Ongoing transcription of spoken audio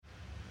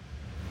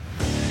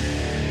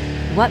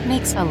What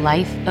makes a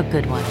life a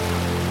good one?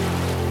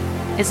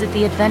 Is it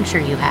the adventure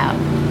you have?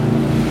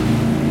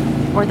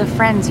 Or the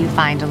friends you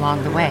find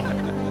along the way?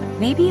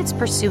 Maybe it's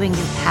pursuing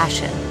your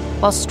passion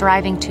while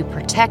striving to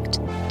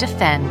protect,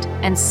 defend,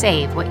 and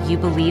save what you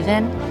believe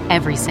in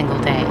every single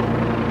day.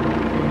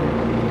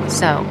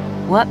 So,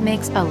 what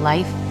makes a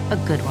life a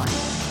good one?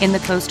 In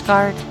the Coast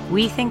Guard,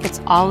 we think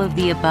it's all of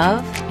the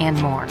above and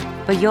more,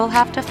 but you'll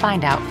have to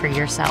find out for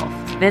yourself.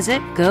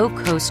 Visit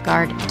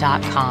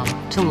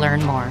gocoastguard.com to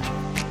learn more.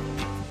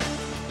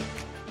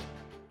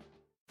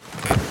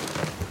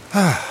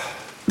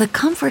 The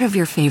comfort of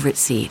your favorite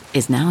seat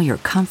is now your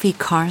comfy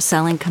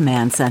car-selling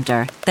command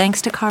center,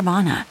 thanks to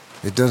Carvana.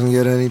 It doesn't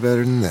get any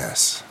better than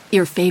this.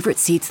 Your favorite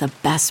seat's the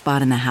best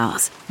spot in the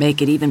house.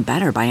 Make it even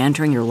better by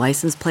entering your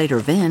license plate or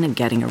VIN and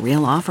getting a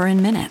real offer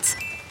in minutes.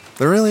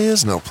 There really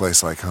is no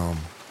place like home.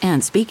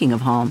 And speaking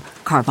of home,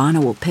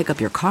 Carvana will pick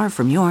up your car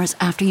from yours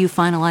after you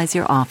finalize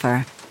your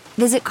offer.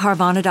 Visit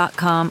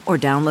Carvana.com or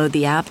download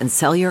the app and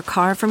sell your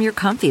car from your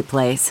comfy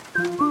place.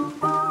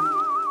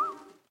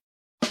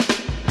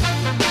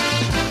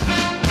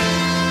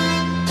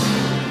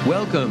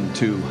 Welcome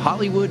to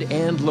Hollywood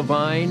and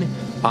Levine.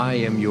 I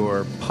am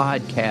your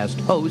podcast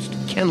host,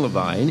 Ken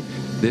Levine.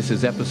 This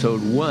is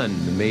Episode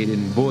 1, the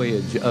Maiden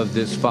Voyage of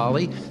this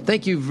folly.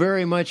 Thank you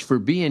very much for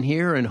being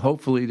here, and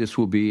hopefully this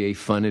will be a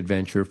fun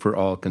adventure for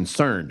all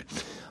concerned.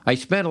 I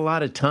spent a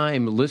lot of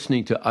time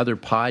listening to other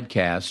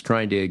podcasts,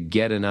 trying to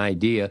get an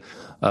idea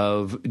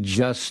of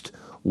just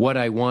what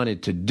I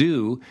wanted to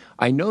do.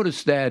 I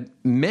noticed that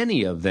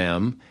many of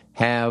them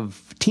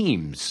have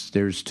teams.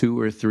 There's 2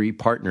 or 3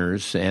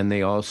 partners, and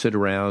they all sit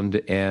around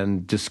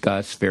and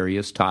discuss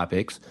various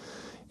topics.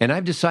 And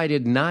I've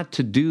decided not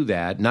to do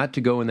that, not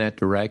to go in that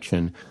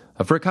direction,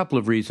 for a couple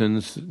of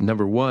reasons.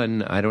 Number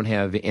one, I don't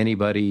have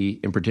anybody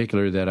in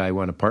particular that I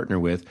want to partner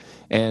with.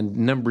 And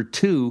number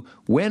 2,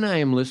 when I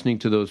am listening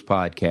to those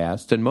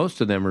podcasts, and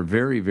most of them are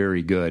very,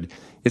 very good,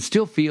 it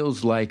still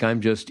feels like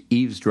I'm just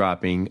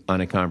eavesdropping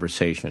on a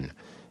conversation.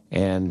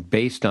 And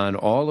based on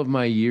all of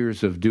my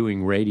years of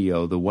doing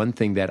radio, the one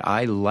thing that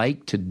I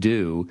like to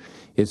do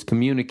is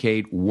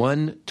communicate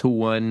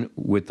one-to-one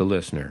with the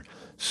listener.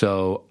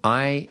 So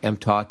I am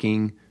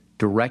talking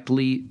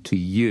directly to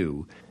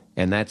you,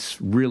 and that's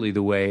really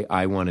the way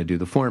I want to do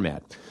the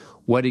format.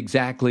 What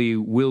exactly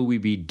will we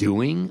be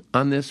doing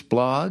on this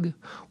blog?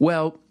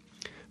 Well,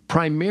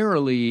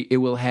 primarily it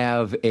will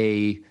have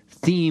a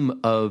theme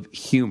of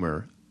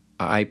humor.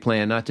 I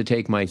plan not to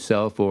take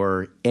myself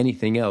or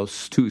anything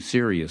else too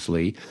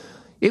seriously.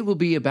 It will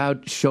be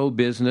about show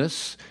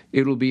business.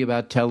 It will be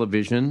about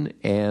television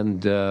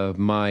and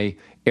my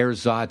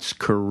ersatz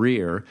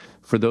career.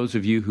 For those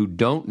of you who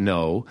don't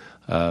know,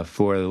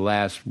 for the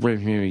last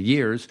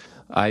years,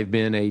 I've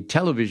been a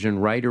television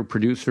writer,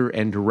 producer,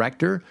 and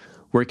director,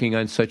 working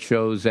on such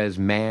shows as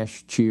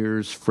MASH,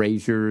 Cheers,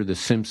 Frasier, The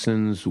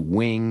Simpsons,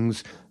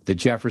 Wings, The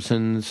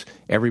Jeffersons,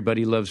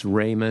 Everybody Loves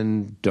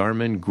Raymond,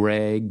 Dharma and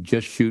Greg,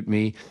 Just Shoot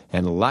Me,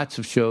 and lots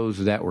of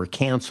shows that were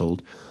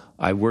canceled.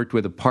 I worked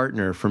with a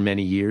partner for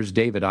many years,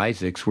 David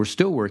Isaacs. We're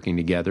still working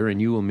together,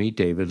 and you will meet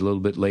David a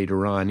little bit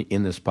later on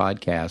in this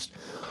podcast.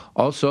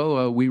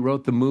 Also, we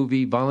wrote the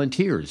movie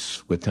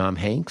Volunteers with Tom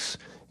Hanks,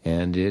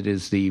 and it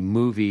is the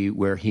movie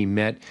where he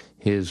met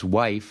his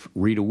wife,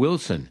 Rita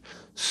Wilson.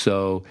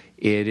 So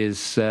it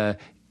is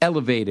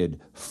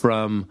elevated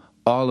from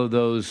all of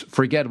those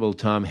forgettable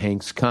Tom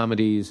Hanks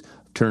comedies,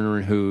 Turner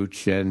and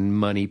Hooch and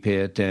Money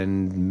Pit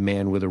and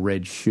Man with a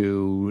Red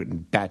Shoe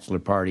and Bachelor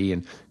Party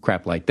and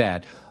crap like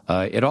that.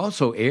 It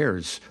also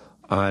airs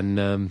on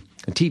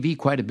TV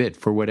quite a bit.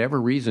 For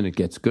whatever reason, it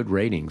gets good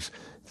ratings.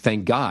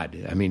 Thank God.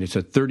 I mean, it's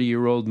a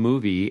 30-year-old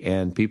movie,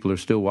 and people are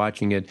still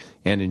watching it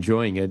and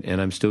enjoying it,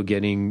 and I'm still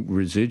getting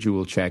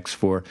residual checks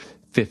for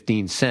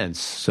 15 cents.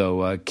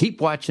 So keep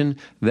watching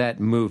that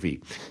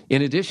movie.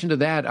 In addition to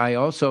that, I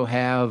also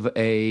have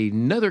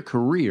another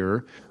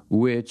career,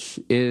 which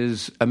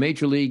is a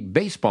Major League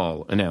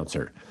Baseball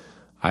announcer.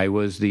 I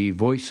was the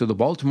voice of the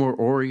Baltimore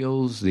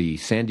Orioles, the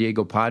San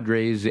Diego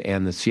Padres,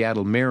 and the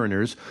Seattle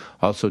Mariners.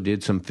 Also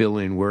did some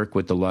fill-in work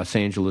with the Los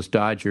Angeles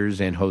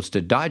Dodgers and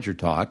hosted Dodger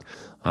Talk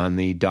on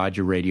the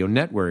Dodger Radio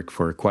Network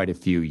for quite a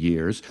few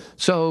years.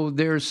 So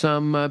there's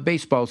some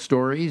baseball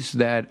stories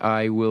that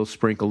I will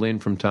sprinkle in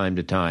from time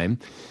to time.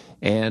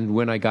 And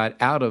when I got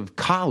out of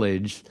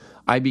college,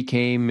 I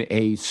became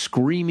a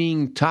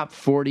screaming top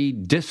 40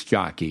 disc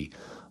jockey.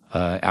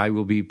 I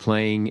will be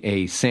playing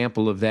a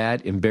sample of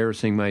that,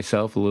 embarrassing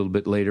myself a little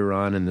bit later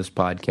on in this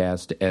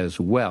podcast as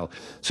well.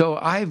 So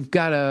I've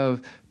got a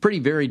pretty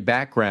varied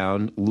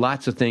background,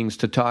 lots of things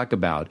to talk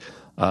about.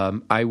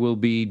 I will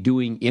be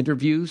doing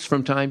interviews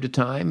from time to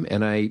time,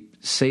 and I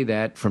say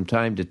that from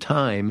time to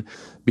time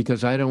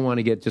because I don't want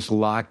to get just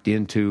locked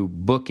into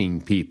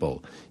booking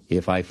people.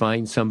 If I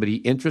find somebody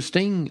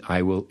interesting,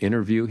 I will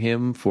interview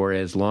him for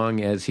as long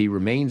as he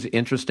remains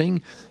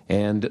interesting,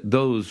 and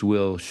those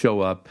will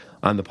show up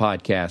on the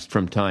podcast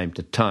from time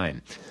to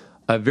time.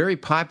 A very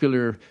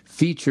popular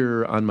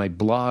feature on my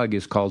blog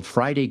is called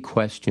Friday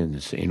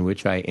Questions, in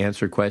which I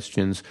answer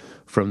questions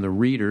from the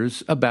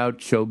readers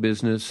about show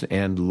business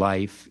and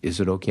life.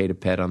 Is it okay to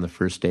pet on the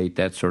first date?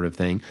 That sort of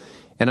thing.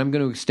 And I'm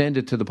going to extend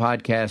it to the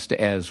podcast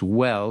as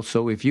well.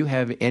 So if you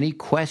have any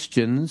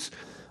questions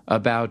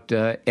about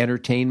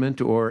entertainment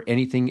or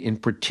anything in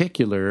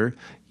particular,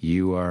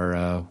 you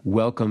are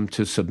welcome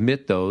to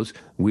submit those.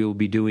 We'll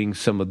be doing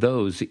some of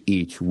those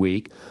each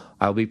week.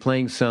 I'll be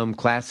playing some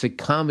classic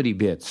comedy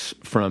bits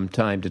from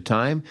time to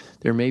time.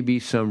 There may be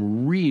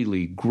some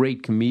really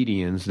great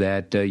comedians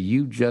that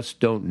you just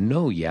don't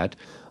know yet.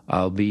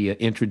 I'll be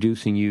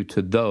introducing you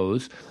to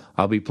those.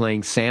 I'll be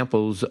playing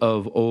samples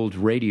of old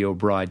radio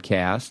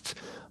broadcasts.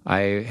 I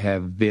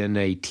have been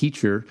a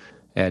teacher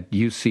at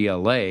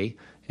UCLA,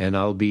 and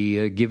I'll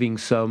be giving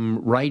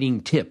some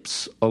writing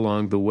tips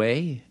along the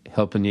way,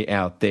 helping you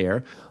out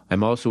there.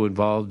 I'm also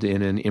involved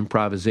in an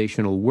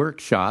improvisational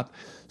workshop,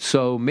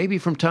 so maybe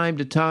from time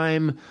to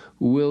time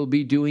we'll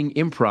be doing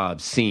improv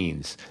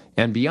scenes.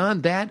 And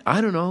beyond that, I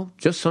don't know,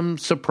 just some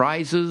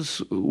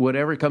surprises,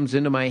 whatever comes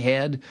into my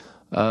head,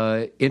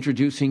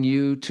 introducing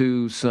you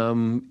to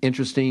some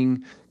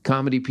interesting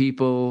comedy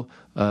people,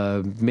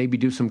 maybe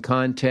do some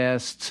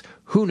contests.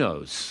 Who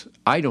knows?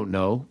 I don't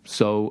know.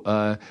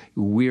 So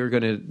we're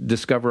going to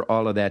discover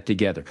all of that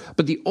together.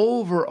 But the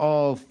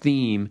overall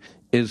theme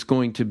is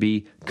going to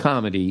be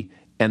comedy,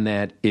 and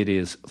that it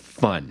is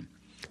fun.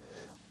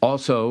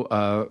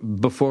 Also,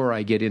 before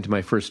I get into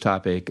my first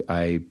topic,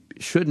 I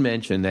should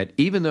mention that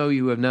even though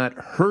you have not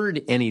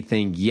heard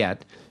anything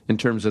yet in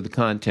terms of the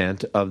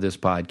content of this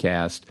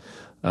podcast,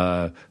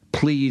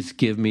 please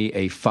give me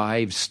a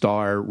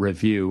 5-star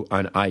review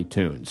on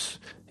iTunes.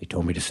 They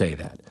told me to say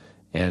that.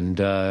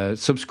 And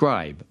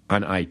subscribe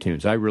on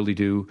iTunes. I really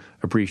do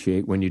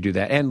appreciate when you do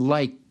that. And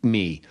like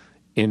me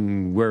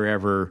in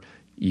wherever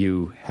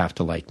you have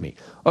to like me.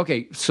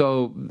 Okay,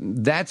 so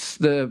that's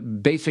the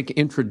basic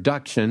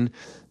introduction.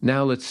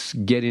 Now let's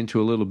get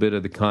into a little bit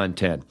of the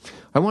content.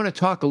 I want to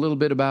talk a little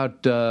bit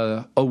about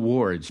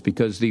awards,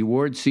 because the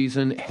award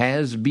season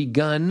has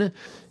begun,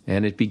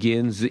 and it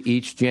begins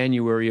each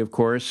January, of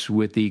course,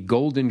 with the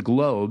Golden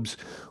Globes,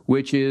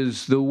 which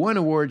is the one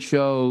award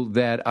show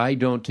that I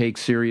don't take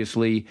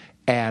seriously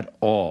at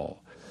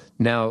all.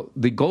 Now,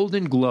 the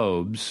Golden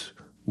Globes,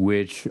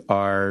 which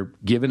are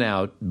given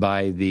out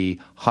by the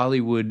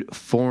Hollywood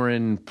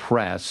Foreign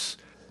Press,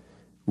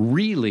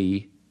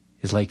 really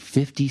is like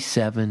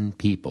 57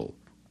 people.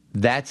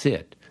 That's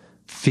it.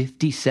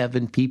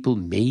 57 people,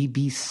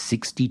 maybe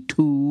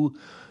 62,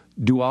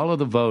 do all of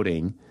the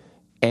voting.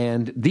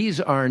 And these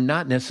are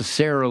not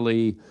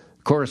necessarily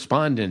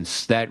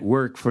correspondents that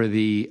work for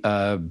the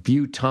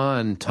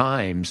Bhutan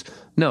Times.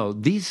 No,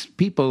 these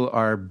people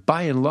are,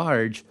 by and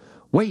large,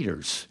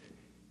 waiters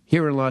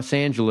here in Los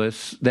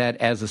Angeles that,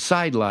 as a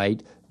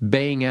sidelight,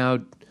 bang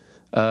out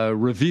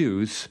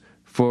reviews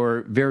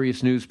for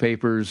various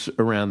newspapers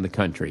around the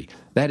country.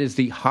 That is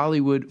the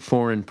Hollywood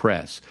Foreign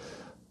Press.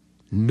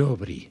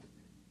 Nobody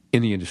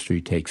in the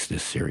industry takes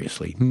this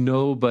seriously.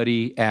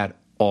 Nobody at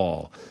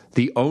all.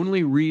 The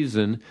only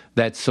reason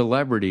that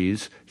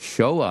celebrities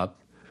show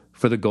up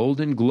for the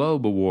Golden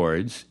Globe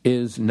Awards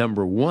is,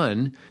 number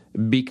one,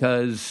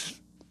 because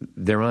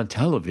they're on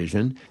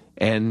television,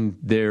 and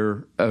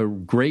they're a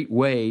great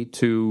way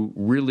to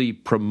really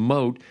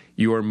promote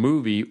your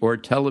movie or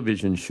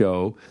television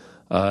show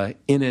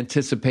in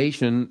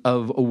anticipation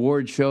of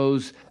award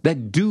shows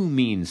that do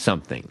mean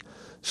something.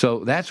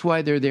 So that's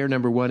why they're there,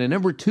 number one. And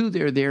number two,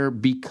 they're there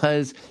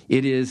because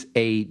it is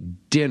a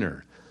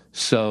dinner.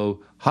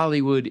 So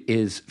Hollywood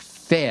is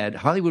fed.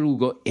 Hollywood will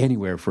go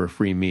anywhere for a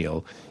free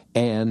meal.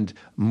 And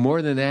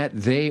more than that,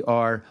 they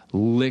are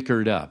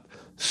liquored up.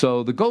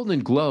 So the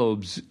Golden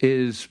Globes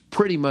is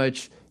pretty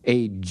much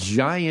a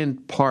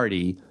giant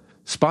party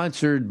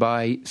sponsored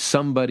by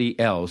somebody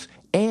else,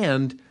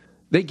 and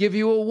they give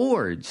you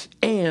awards,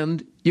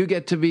 and you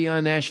get to be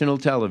on national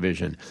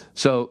television.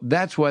 So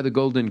that's why the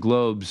Golden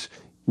Globes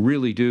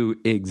really do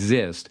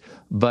exist.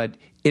 But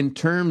in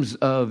terms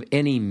of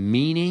any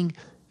meaning,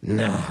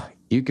 nah,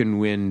 you can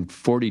win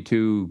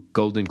 42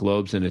 Golden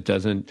Globes and it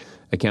doesn't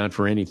account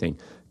for anything.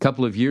 A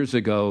couple of years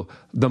ago,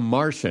 The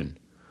Martian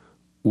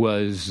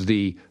was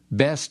the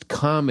best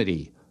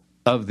comedy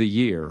of the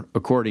year,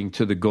 according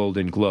to the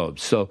Golden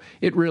Globes. So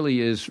it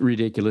really is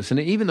ridiculous. And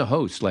even the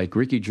host, like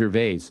Ricky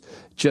Gervais,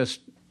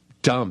 just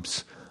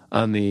dumps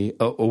on the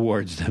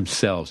awards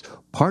themselves.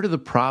 Part of the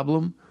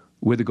problem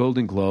with the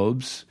Golden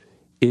Globes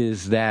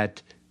is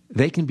that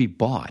they can be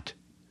bought.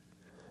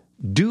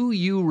 Do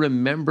you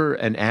remember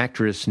an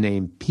actress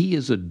named Pia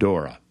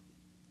Zadora?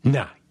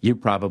 Nah, you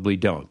probably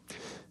don't.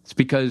 It's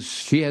because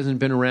she hasn't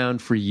been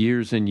around for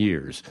years and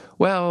years.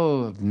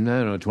 Well, I don't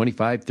know,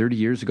 25, 30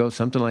 years ago,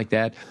 something like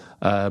that.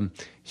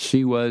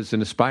 She was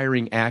an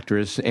aspiring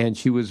actress, and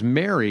she was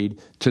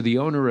married to the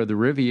owner of the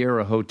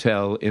Riviera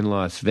Hotel in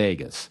Las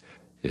Vegas.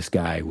 This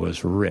guy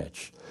was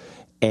rich.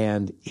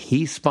 And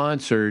he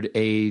sponsored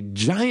a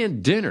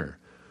giant dinner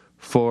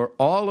for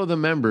all of the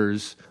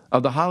members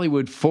of the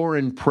Hollywood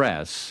Foreign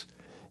Press.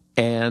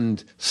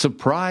 And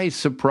surprise,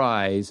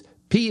 surprise,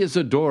 Pia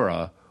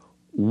Zadora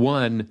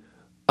won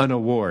an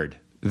award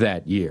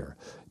that year.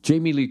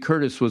 Jamie Lee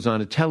Curtis was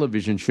on a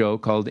television show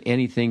called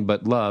Anything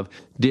But Love,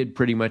 did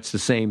pretty much the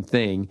same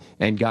thing,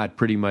 and got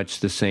pretty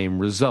much the same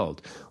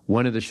result.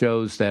 One of the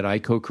shows that I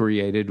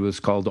co-created was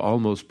called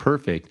Almost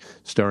Perfect,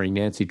 starring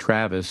Nancy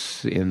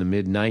Travis in the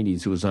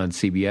mid-'90s. It was on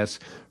CBS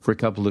for a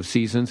couple of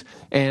seasons,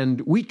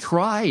 and we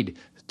tried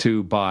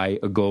to buy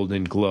a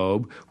Golden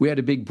Globe. We had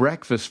a big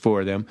breakfast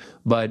for them,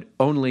 but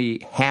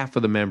only half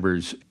of the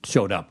members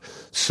showed up.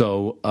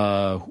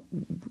 So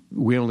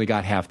we only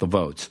got half the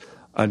votes,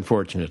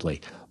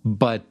 unfortunately.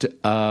 But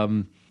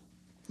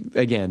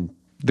again,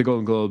 the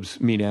Golden Globes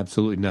mean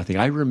absolutely nothing.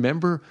 I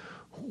remember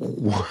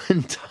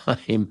one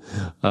time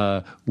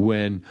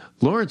when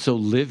Laurence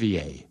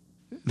Olivier,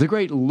 the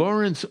great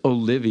Laurence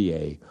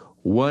Olivier,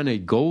 won a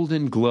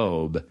Golden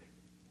Globe,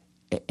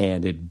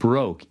 and it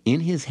broke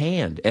in his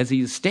hand as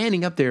he was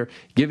standing up there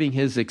giving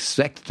his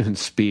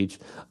acceptance speech.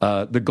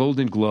 The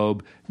Golden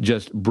Globe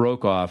just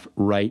broke off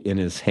right in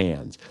his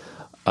hands.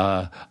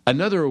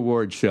 Another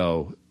award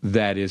show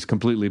that is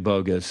completely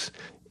bogus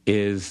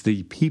is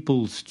the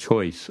People's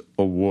Choice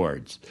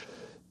Awards.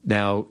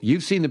 Now,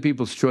 you've seen the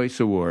People's Choice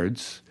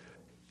Awards.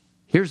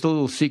 Here's the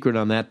little secret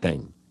on that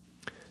thing.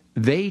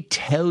 They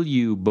tell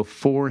you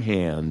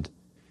beforehand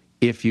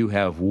if you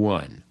have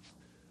won.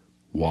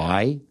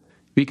 Why?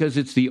 Because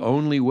it's the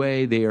only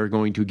way they are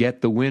going to get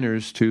the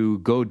winners to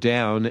go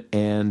down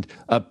and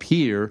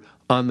appear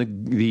on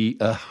the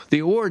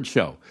award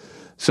show.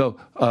 So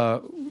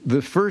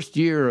the first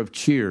year of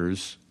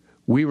Cheers,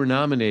 we were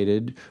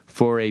nominated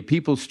for a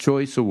People's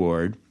Choice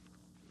Award,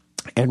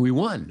 and we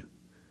won,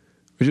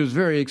 which was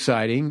very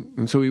exciting.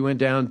 And so we went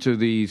down to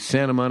the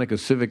Santa Monica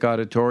Civic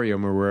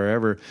Auditorium or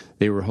wherever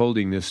they were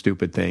holding this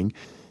stupid thing,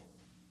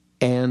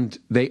 and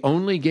they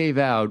only gave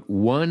out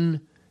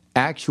one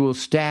actual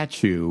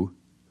statue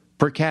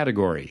per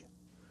category.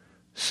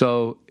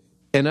 So,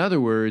 in other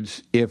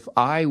words, if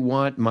I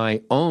want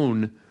my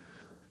own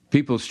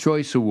People's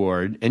Choice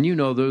Award, and you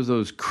know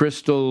those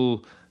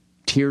crystal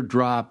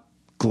teardrop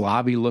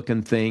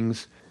globby-looking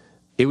things,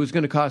 it was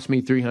going to cost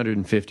me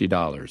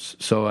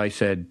 $350. So I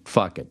said,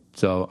 fuck it.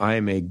 So I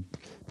am a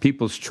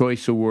People's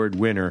Choice Award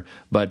winner,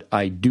 but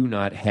I do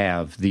not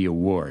have the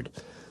award.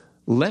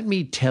 Let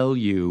me tell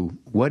you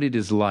what it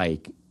is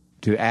like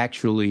to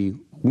actually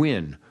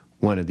win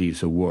one of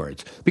these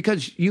awards.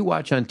 Because you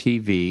watch on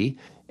TV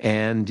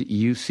and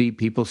you see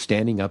people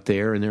standing up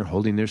there and they're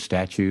holding their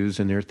statues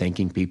and they're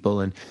thanking people,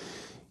 and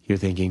you're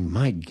thinking,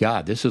 my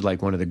God, this is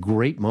like one of the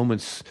great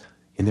moments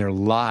in their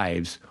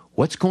lives.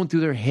 What's going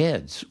through their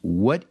heads?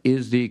 What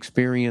is the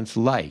experience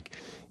like?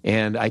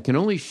 And I can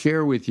only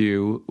share with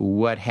you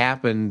what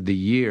happened the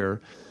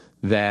year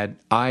that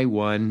I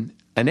won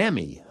an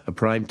Emmy, a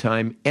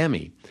Primetime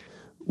Emmy,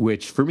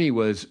 which for me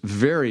was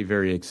very,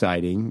 very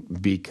exciting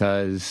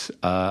because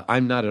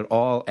I'm not at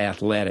all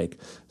athletic.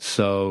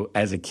 So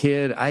as a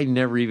kid, I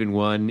never even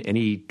won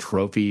any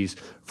trophies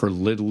for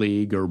Little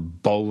League or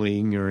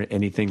bowling or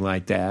anything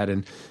like that.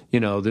 And, you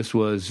know, this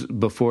was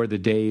before the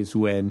days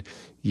when,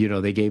 you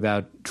know, they gave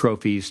out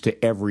trophies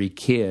to every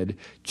kid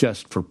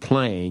just for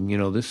playing. You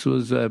know, this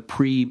was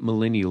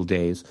pre-millennial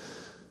days.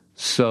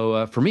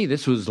 So for me,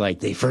 this was like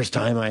the first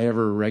time I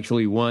ever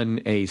actually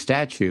won a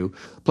statue.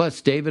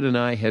 Plus, David and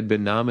I had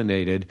been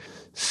nominated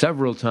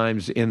several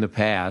times in the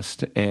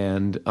past,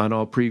 and on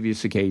all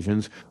previous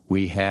occasions,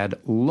 we had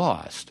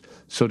lost.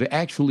 So to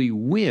actually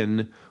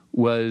win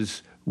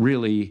was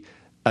really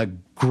a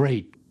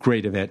great,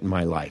 great event in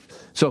my life.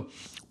 So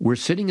we're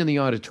sitting in the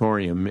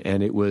auditorium,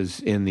 and it was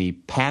in the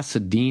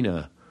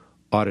Pasadena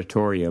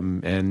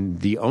auditorium, and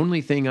the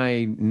only thing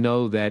I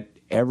know that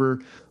ever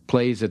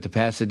plays at the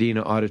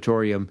Pasadena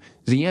Auditorium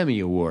is the Emmy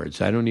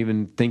Awards. I don't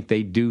even think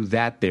they do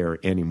that there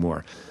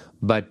anymore.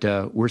 But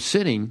we're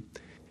sitting,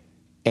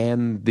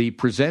 and the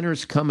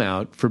presenters come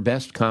out for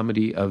Best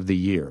Comedy of the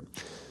Year.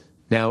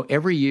 Now,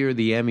 every year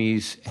the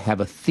Emmys have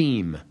a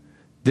theme.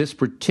 This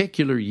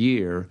particular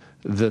year,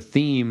 the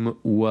theme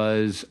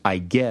was, I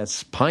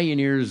guess,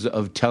 Pioneers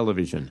of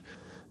Television.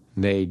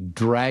 They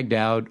dragged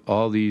out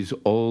all these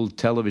old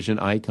television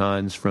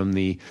icons from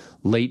the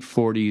late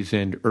 40s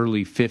and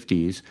early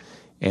 50s.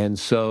 And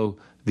so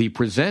the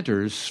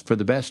presenters for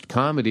the Best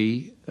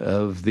Comedy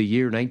of the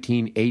year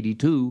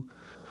 1982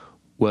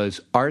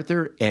 was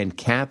Arthur and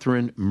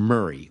Catherine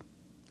Murray.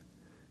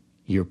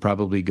 You're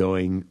probably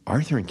going,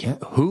 Arthur and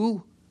Catherine,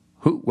 who?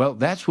 Who? Well,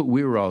 that's what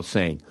we were all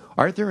saying.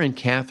 Arthur and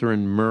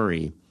Catherine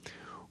Murray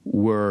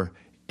were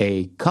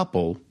a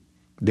couple.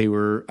 They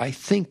were, I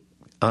think,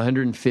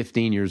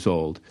 115 years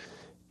old,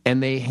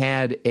 and they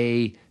had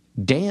a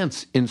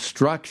dance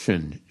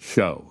instruction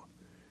show.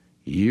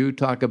 You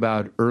talk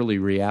about early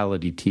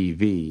reality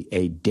TV,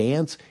 a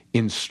dance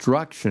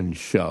instruction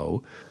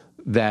show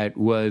that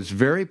was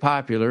very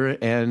popular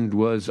and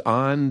was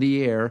on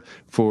the air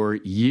for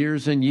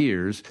years and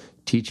years,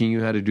 teaching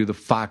you how to do the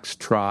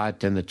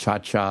foxtrot and the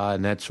cha-cha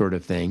and that sort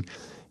of thing.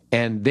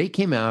 And they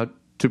came out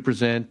to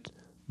present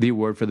the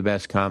award for the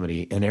best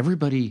comedy, and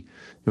everybody,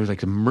 there was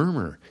like a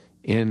murmur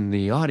in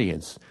the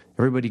audience.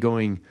 Everybody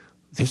going,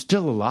 they're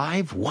still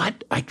alive?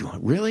 What?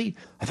 Really?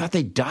 I thought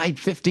they died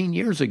 15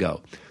 years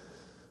ago.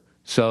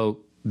 So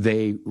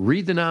they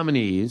read the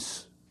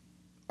nominees.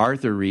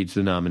 Arthur reads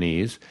the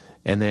nominees.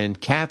 And then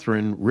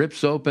Catherine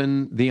rips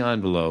open the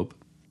envelope.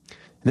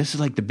 And this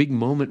is like the big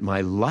moment in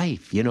my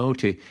life,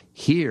 to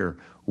hear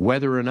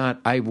whether or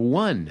not I've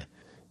won.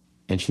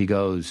 And she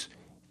goes,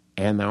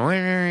 and the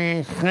winner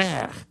is...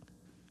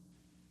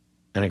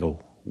 And I go,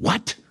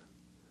 what?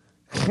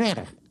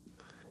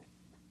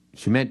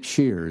 She meant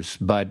cheers,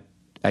 but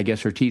I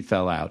guess her teeth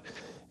fell out.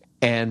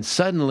 And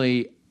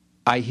suddenly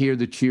I hear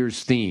the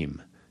Cheers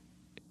theme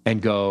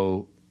and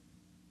go,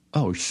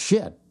 oh,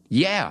 shit,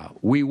 yeah,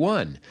 we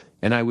won.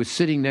 And I was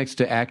sitting next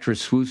to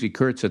actress Swoosie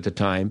Kurtz at the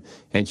time,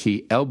 and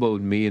she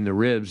elbowed me in the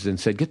ribs and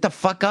said, get the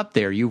fuck up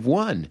there, you've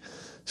won.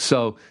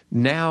 So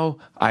now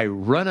I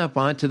run up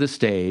onto the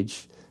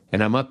stage,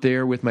 and I'm up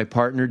there with my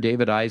partner,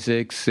 David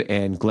Isaacs,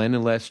 and Glenn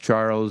and Les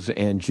Charles,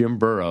 and Jim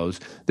Burrows.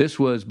 This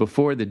was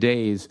before the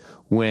days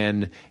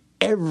when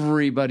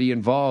everybody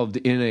involved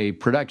in a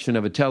production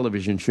of a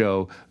television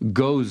show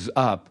goes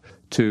up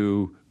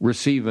to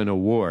receive an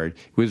award.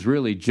 It was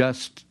really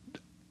just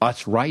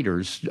us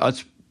writers,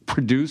 us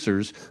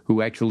producers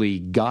who actually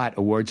got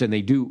awards, and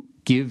they do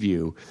give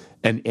you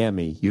an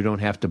Emmy. You don't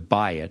have to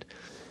buy it.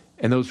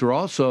 And those were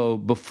also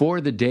before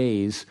the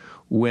days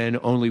when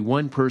only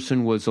one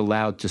person was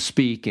allowed to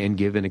speak and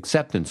give an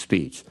acceptance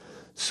speech.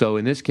 So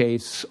in this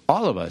case,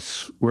 all of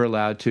us were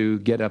allowed to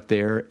get up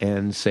there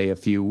and say a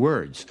few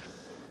words.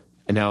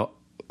 And now,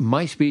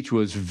 my speech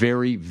was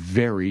very,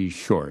 very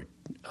short.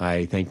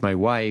 I thanked my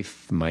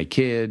wife, my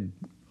kid,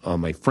 all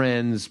my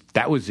friends.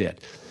 That was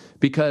it.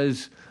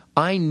 Because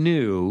I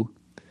knew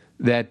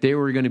that there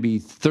were going to be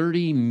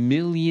 30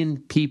 million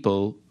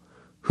people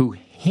who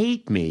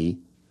hate me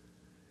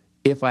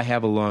if I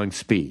have a long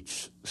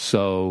speech.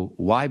 So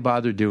why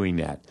bother doing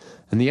that?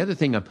 And the other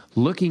thing, I'm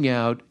looking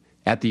out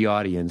at the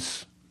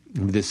audience,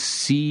 the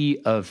sea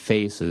of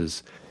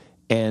faces,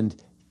 and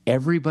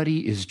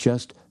everybody is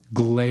just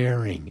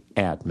glaring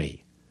at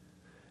me.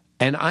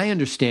 And I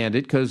understand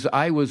it because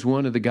I was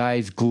one of the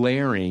guys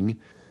glaring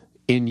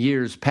in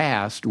years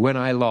past when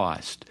I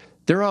lost.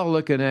 They're all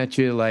looking at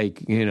you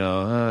like,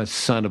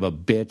 son of a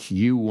bitch,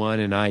 you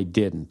won and I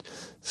didn't.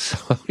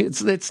 So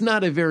it's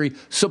not a very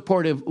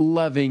supportive,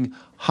 loving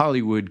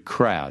Hollywood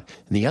crowd.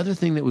 And the other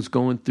thing that was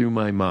going through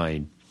my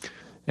mind,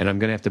 and I'm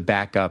going to have to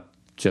back up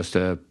just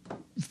a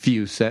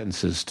few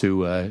sentences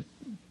to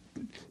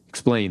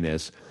explain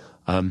this.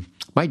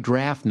 My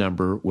draft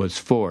number was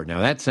 4.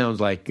 Now, that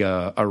sounds like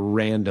a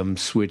random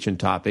switch in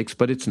topics,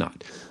 but it's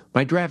not.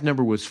 My draft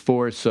number was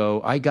 4,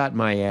 so I got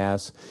my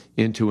ass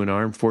into an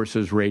Armed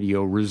Forces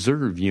Radio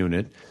Reserve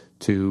unit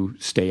to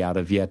stay out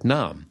of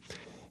Vietnam.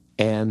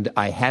 And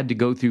I had to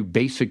go through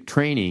basic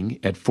training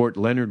at Fort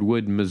Leonard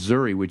Wood,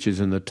 Missouri, which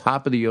is in the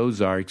top of the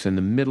Ozarks in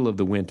the middle of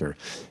the winter.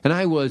 And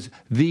I was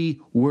the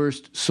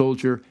worst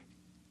soldier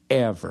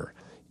ever.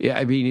 Yeah,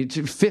 I mean, it's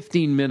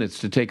 15 minutes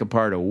to take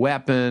apart a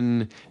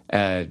weapon.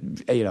 I'm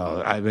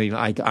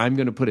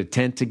going to put a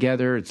tent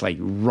together. It's like,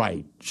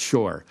 right,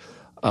 sure.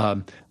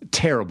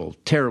 Terrible,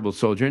 terrible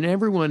soldier. And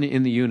everyone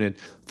in the unit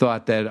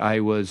thought that I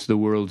was the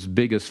world's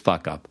biggest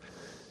fuck-up.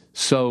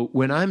 So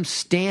when I'm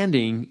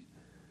standing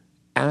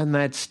on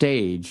that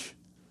stage,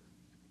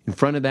 in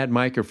front of that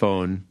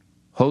microphone,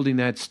 holding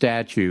that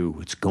statue,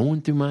 what's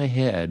going through my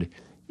head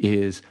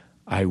is,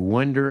 I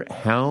wonder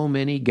how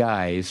many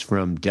guys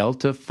from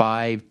Delta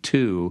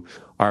 5-2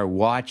 are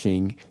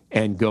watching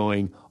and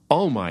going,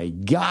 oh my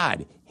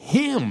God,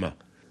 him!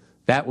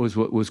 That was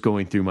what was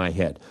going through my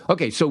head.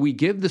 Okay, so we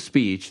give the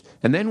speech,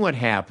 and then what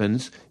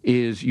happens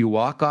is you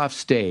walk off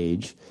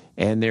stage,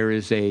 and there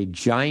is a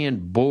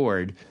giant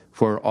board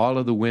for all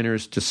of the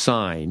winners to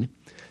sign.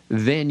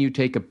 Then you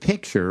take a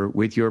picture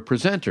with your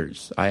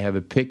presenters. I have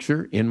a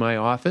picture in my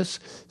office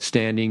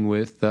standing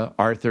with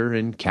Arthur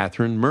and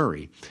Catherine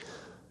Murray.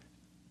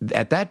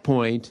 At that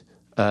point,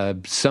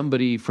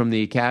 somebody from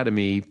the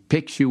Academy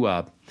picks you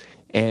up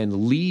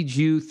and leads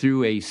you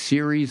through a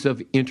series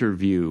of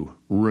interview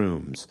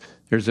rooms.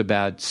 There's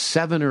about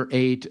 7 or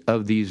 8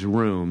 of these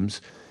rooms,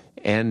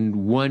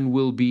 and one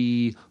will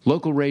be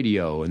local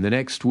radio, and the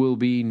next will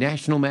be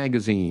national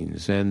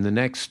magazines, and the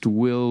next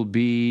will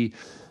be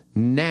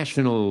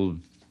national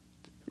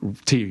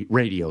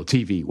radio,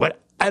 TV,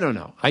 what? I don't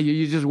know.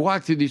 You just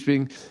walk through these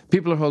things.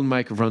 People are holding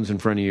microphones in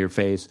front of your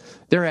face.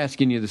 They're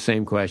asking you the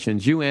same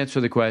questions. You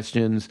answer the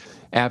questions.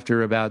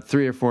 After about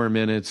 3 or 4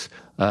 minutes,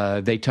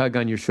 they tug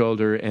on your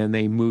shoulder and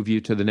they move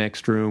you to the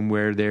next room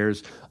where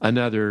there's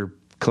another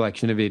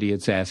collection of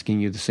idiots asking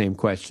you the same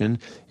question.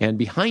 And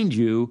behind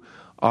you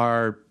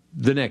are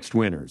the next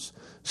winners.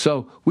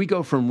 So we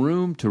go from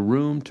room to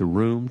room to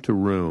room to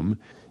room.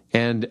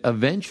 And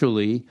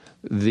eventually,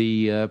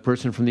 the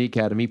person from the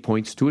Academy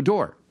points to a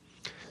door.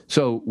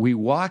 So we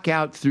walk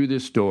out through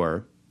this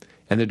door,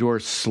 and the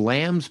door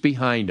slams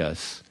behind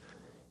us,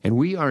 and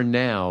we are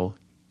now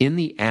in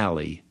the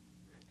alley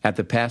at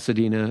the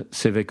Pasadena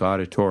Civic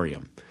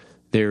Auditorium.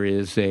 There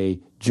is a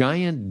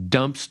giant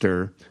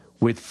dumpster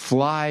with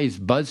flies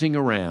buzzing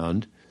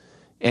around,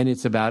 and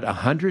it's about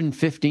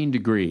 115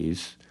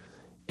 degrees,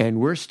 and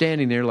we're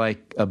standing there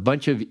like a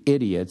bunch of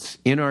idiots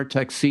in our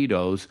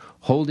tuxedos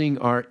holding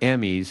our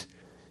Emmys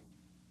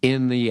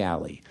in the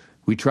alley.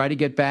 We try to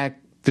get back,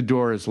 the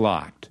door is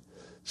locked.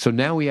 So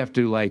now we have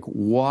to like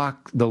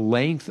walk the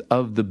length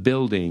of the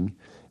building.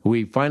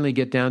 We finally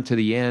get down to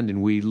the end,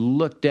 and we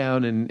look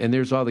down, and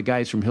there's all the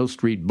guys from Hill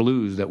Street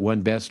Blues that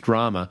won Best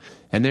Drama,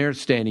 and they're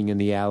standing in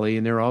the alley,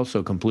 and they're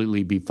also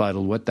completely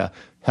befuddled. What the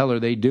hell are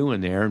they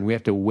doing there? And we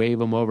have to wave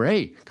them over.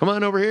 Hey, come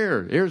on over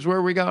here. Here's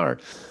where we are.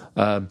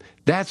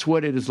 That's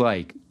what it is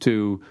like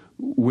to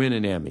win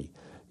an Emmy.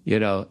 You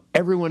know,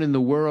 everyone in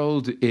the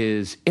world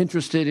is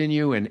interested in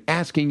you and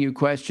asking you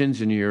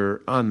questions, and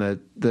you're on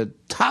the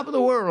top of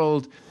the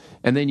world,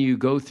 and then you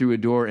go through a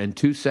door, and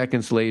 2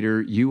 seconds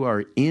later, you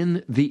are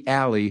in the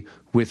alley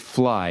with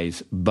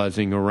flies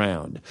buzzing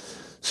around.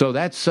 So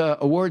that's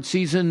award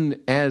season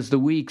as the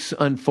weeks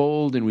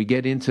unfold and we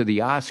get into the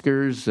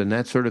Oscars and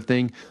that sort of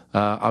thing.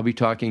 I'll be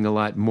talking a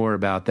lot more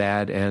about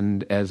that.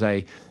 And as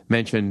I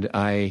mentioned,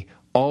 I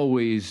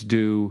always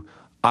do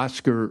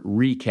Oscar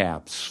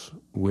recaps,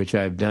 which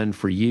I've done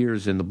for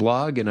years in the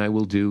blog, and I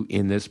will do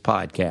in this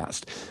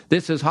podcast.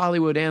 This is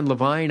Hollywood and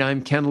Levine.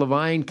 I'm Ken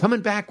Levine,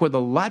 coming back with a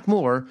lot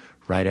more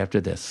right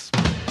after this.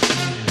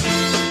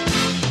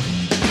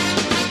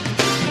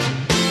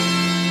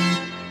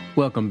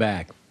 Welcome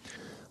back.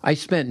 I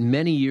spent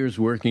many years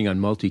working on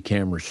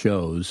multi-camera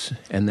shows,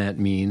 and that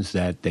means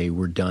that they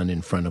were done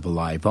in front of a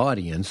live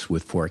audience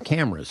with 4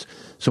 cameras.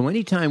 So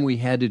anytime we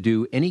had to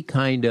do any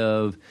kind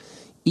of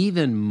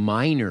even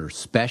minor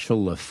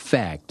special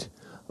effect,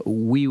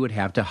 we would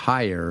have to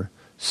hire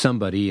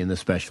somebody in the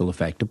special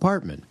effect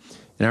department.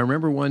 And I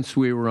remember once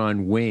we were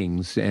on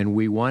Wings, and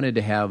we wanted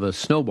to have a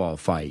snowball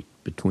fight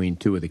between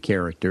 2 of the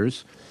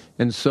characters.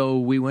 And so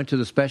we went to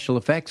the special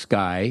effects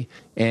guy,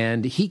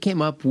 and he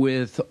came up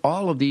with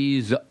all of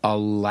these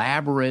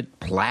elaborate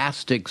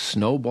plastic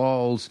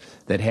snowballs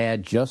that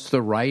had just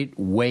the right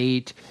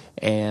weight,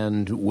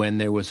 and when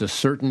there was a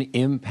certain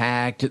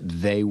impact,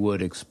 they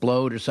would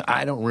explode. Or so.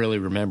 I don't really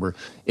remember,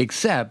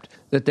 except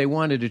that they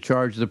wanted to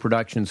charge the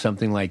production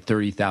something like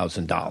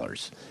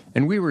 $30,000.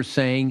 And we were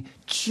saying,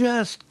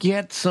 just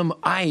get some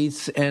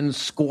ice and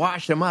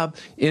squash them up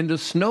into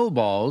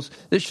snowballs.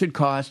 This should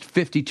cost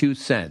 52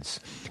 cents.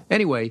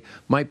 Anyway,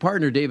 my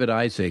partner David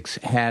Isaacs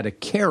had a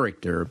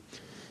character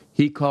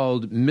he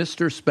called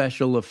Mr.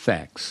 Special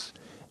Effects.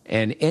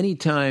 And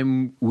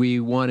anytime we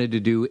wanted to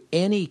do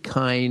any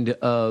kind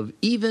of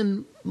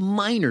even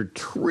minor,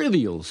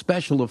 trivial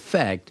special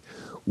effect,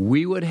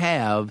 we would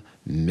have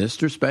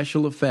Mr.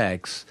 Special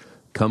Effects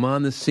come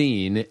on the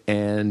scene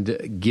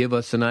and give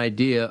us an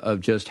idea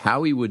of just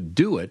how he would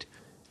do it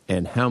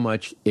and how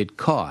much it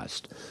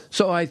cost.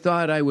 So I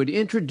thought I would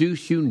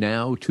introduce you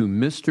now to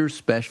Mr.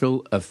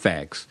 Special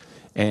Effects,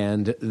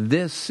 and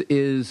this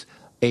is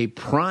a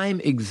prime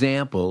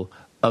example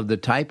of the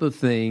type of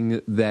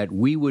thing that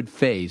we would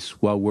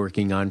face while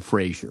working on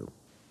Frasier.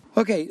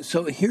 Okay,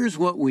 so here's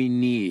what we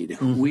need.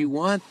 Mm-hmm. We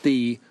want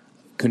the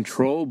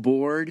control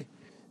board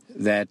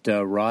that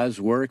Roz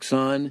works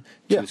on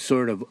to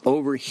sort of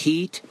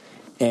overheat,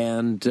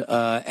 and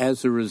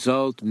as a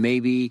result,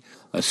 maybe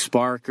a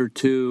spark or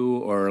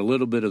two or a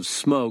little bit of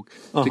smoke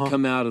to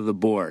come out of the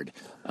board.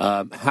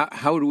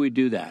 How do we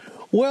do that?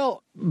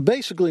 Well,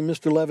 basically,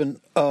 Mr. Levin,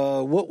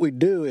 what we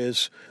do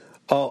is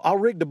I'll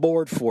rig the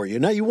board for you.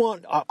 Now,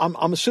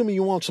 I'm assuming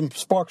you want some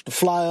sparks to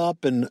fly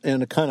up and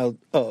a kind of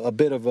a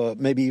bit of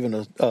maybe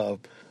even a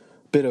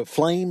bit of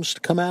flames to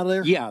come out of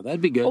there? Yeah,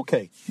 that'd be good.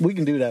 Okay, we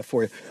can do that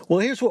for you. Well,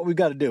 here's what we've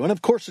got to do. And,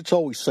 of course, it's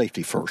always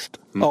safety first.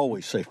 Mm-hmm.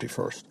 Always safety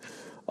first.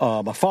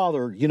 My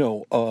father,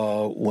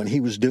 when he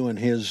was doing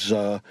his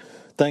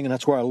thing, and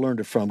that's where I learned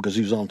it from because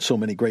he was on so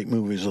many great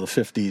movies of the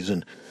 50s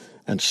and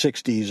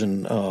 60s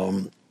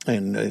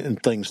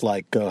and things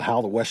like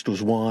How the West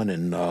Was Won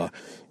and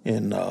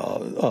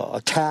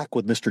Attack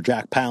with Mr.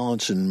 Jack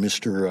Palance and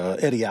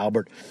Mr. Eddie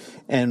Albert,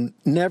 and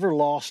never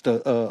lost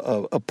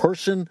a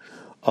person.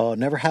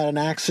 Never had an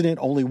accident.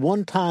 Only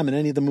one time in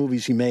any of the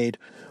movies he made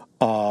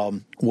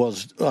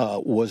was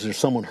there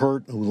someone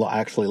hurt who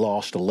actually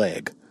lost a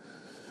leg.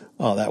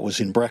 That was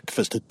in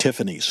Breakfast at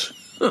Tiffany's.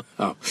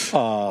 It's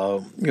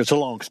a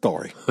long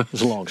story.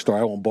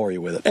 I won't bore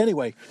you with it.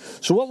 Anyway,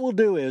 so what we'll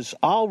do is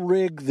I'll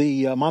rig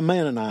my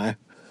man and I,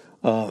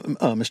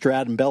 Mr.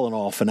 Adam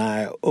Belanoff and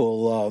I,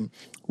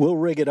 we'll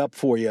rig it up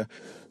for you.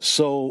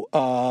 So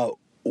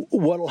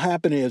what'll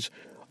happen is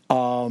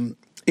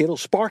it'll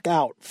spark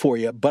out for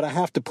you, but I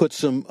have to put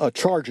some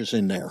charges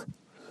in there.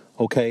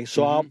 Okay,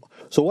 so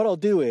so what I'll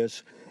do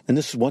is, and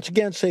this is once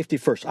again safety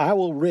first, I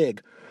will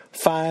rig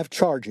 5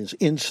 charges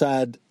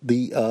inside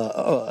the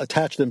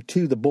attach them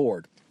to the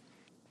board,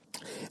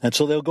 and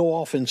so they'll go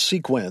off in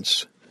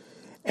sequence,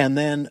 and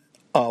then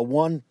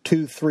 1,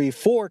 2, 3,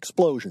 4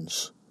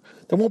 explosions.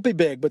 They won't be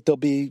big, but they'll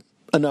be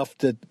enough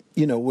that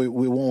we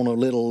want a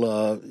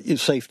little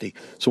safety.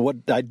 So what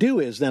I do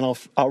is then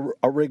I'll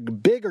rig a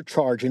bigger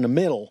charge in the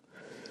middle.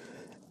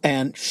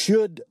 And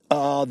should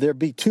there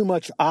be too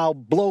much, I'll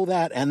blow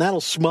that, and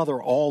that'll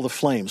smother all the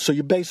flames. So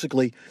you're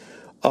basically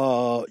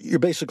putting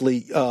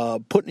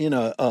in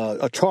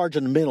a charge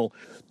in the middle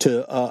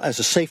to as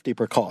a safety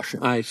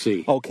precaution. I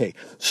see. Okay,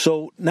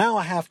 so now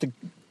I have to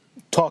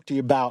talk to you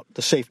about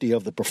the safety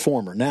of the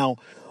performer. Now,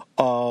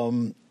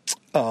 the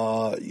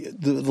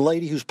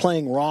lady who's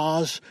playing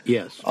Roz.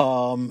 Yes.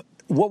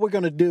 What we're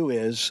going to do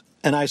is,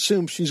 and I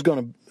assume she's going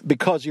to,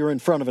 because you're in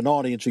front of an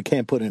audience, you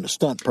can't put in a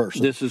stunt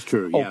person. This is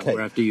true. Yeah, okay.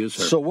 We'll have to use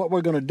her. So what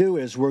we're going to do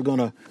is for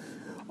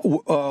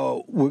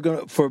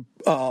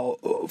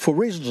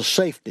reasons of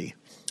safety,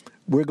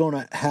 we're going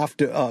to have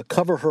to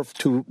cover her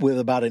with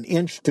about an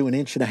inch to an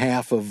inch and a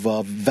half of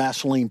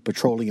Vaseline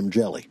petroleum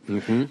jelly,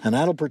 and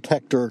that'll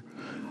protect her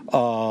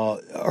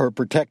or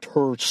protect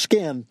her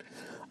skin.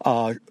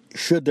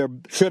 Should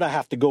I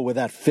have to go with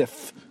that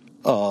fifth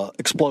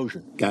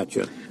explosion?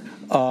 Gotcha.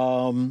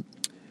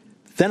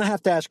 Then I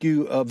have to ask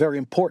you a very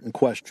important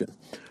question.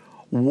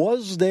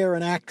 Was there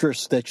an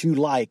actress that you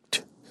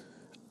liked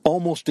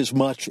almost as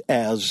much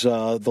as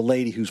the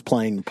lady who's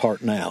playing the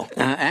part now?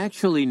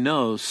 Actually,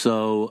 no.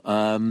 So,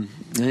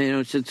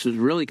 it's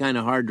really kind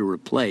of hard to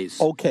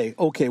replace. Okay.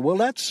 Well,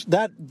 that's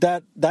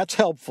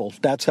helpful.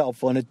 That's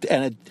helpful,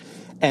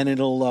 and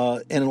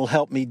it'll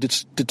help me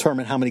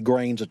determine how many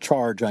grains of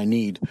charge I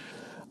need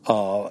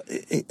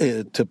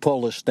to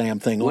pull this damn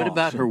thing off. What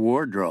about her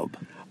wardrobe?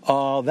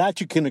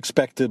 That you can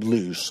expect to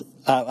lose.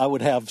 I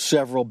would have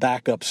several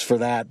backups for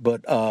that,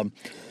 but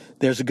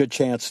there's a good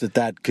chance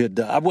that could.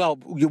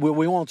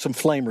 We want some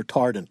flame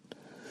retardant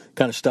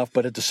kind of stuff,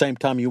 but at the same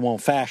time, you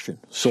want fashion.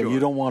 So Sure. You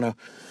don't want to,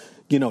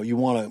 you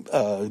want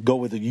to go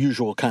with the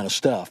usual kind of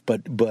stuff.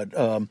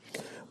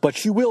 But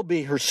she will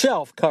be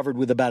herself covered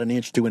with about an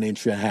inch to an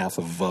inch and a half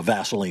of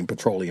Vaseline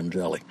petroleum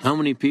jelly. How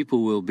many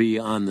people will be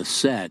on the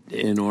set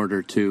in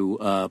order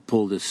to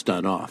pull this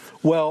stunt off?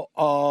 Well,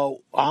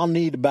 I'll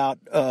need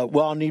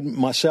I'll need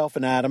myself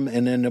and Adam,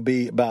 and then there'll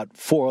be about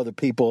 4 other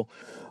people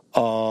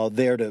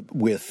there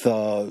with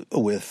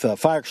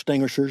fire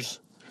extinguishers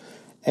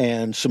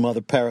and some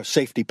other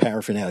safety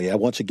paraphernalia.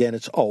 Once again,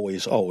 it's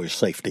always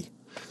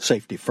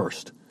safety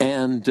first.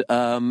 And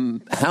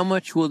how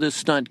much will this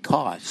stunt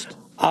cost?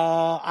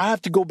 I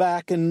have to go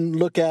back and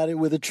look at it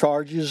with the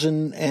charges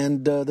and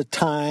the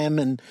time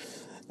and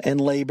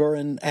labor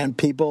and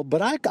people,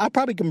 but I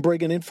probably can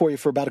bring it in for you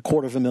for about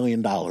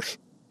 $250,000.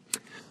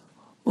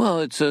 Well,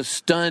 it's a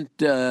stunt.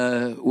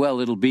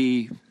 It'll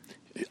be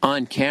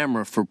on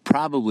camera for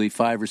probably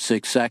 5 or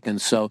 6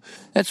 seconds, so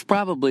that's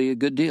probably a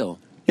good deal.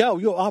 Yeah,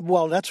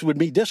 well, that's with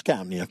me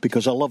discounting you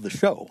because I love the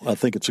show. I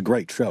think it's a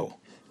great show.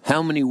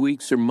 How many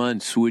weeks or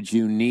months would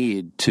you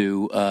need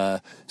to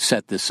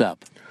set this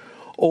up?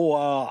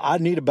 I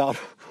need about.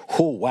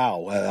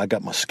 I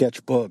got my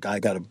sketchbook. I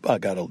gotta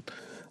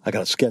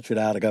sketch it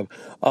out.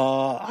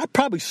 I'd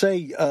probably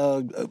say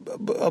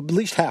at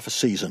least half a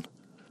season.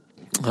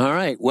 All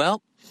right.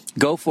 Well,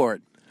 go for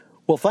it.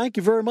 Well, thank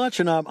you very much,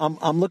 and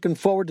I'm looking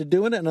forward to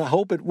doing it, and I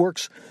hope it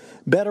works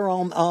better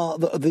on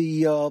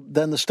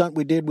than the stunt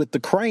we did with the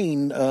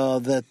crane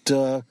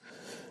that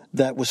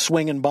was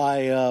swinging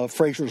by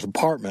Fraser's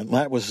apartment.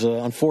 That was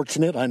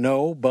unfortunate, I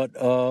know, but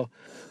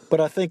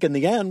I think in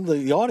the end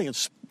the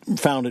audience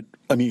found it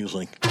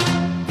amusing.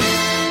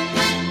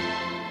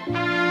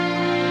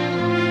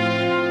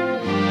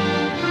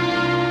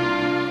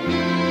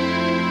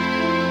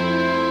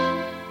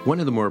 One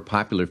of the more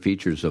popular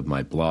features of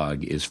my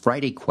blog is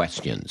Friday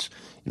Questions,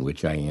 in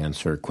which I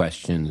answer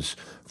questions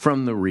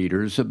from the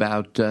readers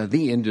about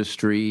the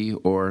industry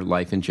or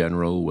life in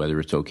general, whether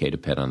it's okay to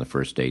pet on the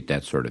first date,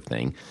 that sort of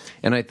thing.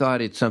 And I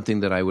thought it's something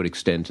that I would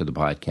extend to the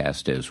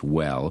podcast as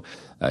well.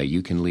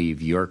 You can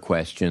leave your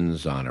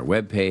questions on our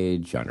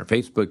webpage, on our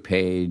Facebook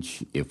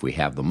page, if we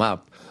have them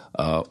up,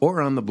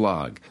 or on the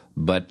blog.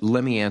 But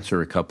let me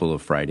answer a couple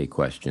of Friday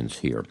questions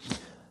here.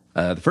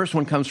 The first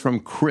one comes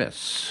from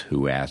Chris,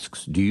 who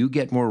asks, do you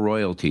get more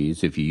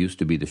royalties if you used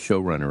to be the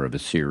showrunner of a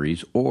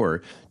series,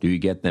 or do you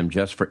get them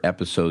just for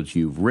episodes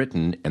you've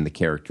written and the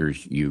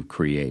characters you've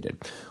created?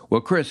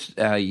 Well, Chris,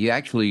 you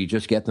actually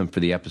just get them for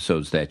the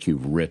episodes that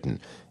you've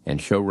written, and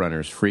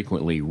showrunners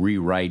frequently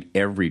rewrite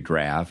every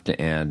draft,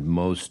 and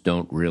most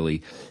don't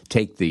really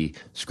take the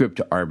script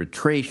to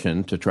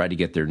arbitration to try to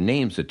get their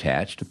names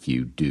attached. A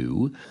few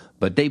do.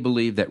 But they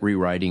believe that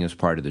rewriting is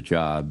part of the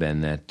job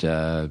and that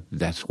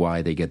that's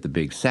why they get the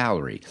big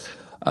salary.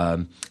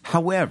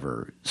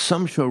 However,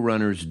 some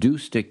showrunners do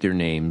stick their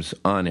names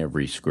on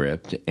every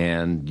script,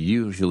 and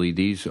usually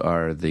these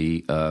are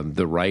the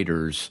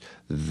writers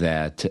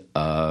that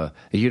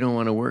you don't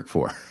want to work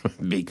for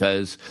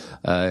because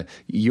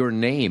your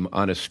name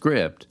on a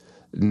script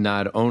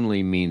not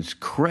only means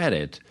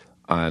credit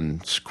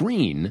on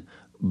screen,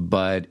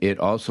 but it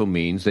also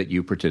means that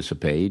you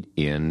participate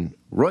in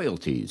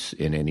royalties,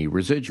 in any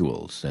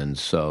residuals. And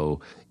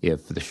so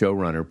if the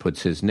showrunner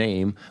puts his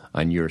name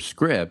on your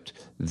script,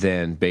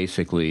 then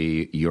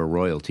basically your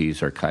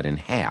royalties are cut in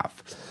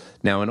half.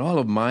 Now, in all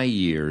of my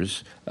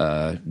years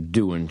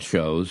doing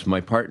shows, my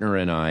partner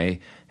and I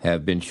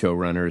have been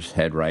showrunners,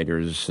 head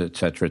writers, et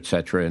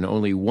cetera, and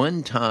only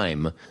one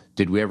time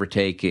did we ever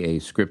take a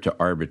script to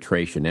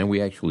arbitration, and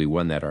we actually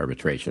won that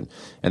arbitration.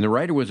 And the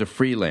writer was a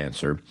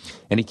freelancer,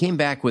 and he came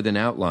back with an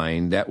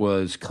outline that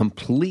was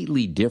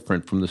completely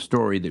different from the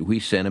story that we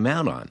sent him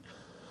out on.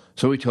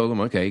 So we told him,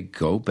 okay,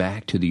 go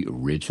back to the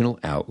original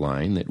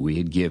outline that we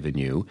had given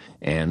you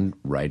and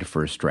write a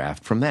first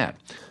draft from that.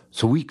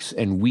 So weeks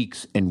and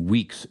weeks and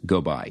weeks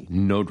go by,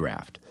 no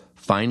draft.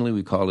 Finally,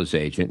 we called his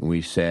agent and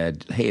we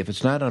said, hey, if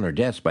it's not on our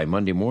desk by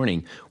Monday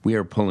morning, we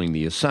are pulling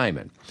the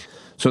assignment.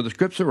 So the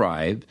scripts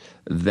arrived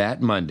that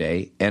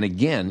Monday, and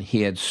again,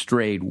 he had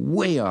strayed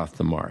way off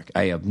the mark.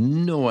 I have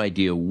no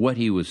idea what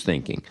he was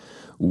thinking.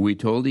 We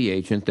told the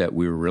agent that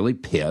we were really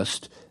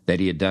pissed, that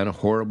he had done a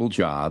horrible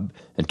job,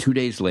 and 2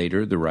 days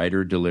later, the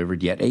writer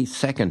delivered yet a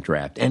second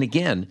draft. And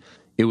again,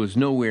 it was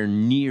nowhere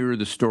near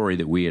the story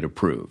that we had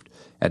approved.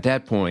 At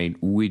that point,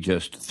 we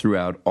just threw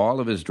out all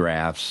of his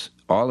drafts,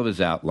 all of his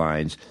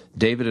outlines.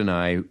 David and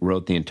I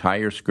wrote the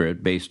entire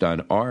script based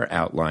on our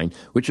outline,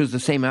 which was the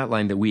same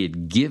outline that we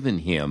had given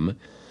him,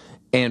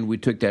 and we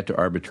took that to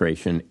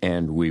arbitration,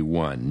 and we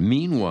won.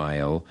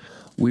 Meanwhile,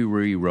 we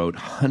rewrote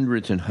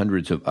hundreds and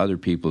hundreds of other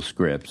people's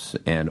scripts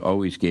and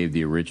always gave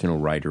the original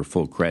writer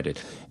full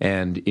credit.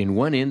 And in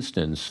one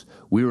instance,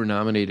 we were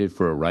nominated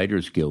for a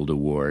Writers Guild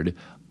Award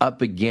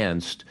up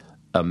against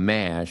a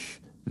MASH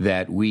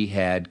that we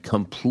had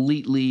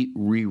completely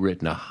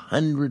rewritten,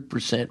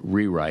 100%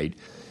 rewrite,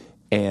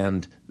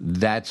 and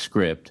that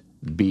script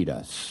beat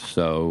us.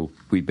 So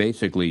we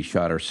basically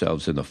shot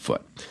ourselves in the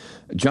foot.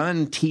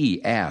 John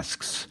T.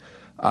 asks,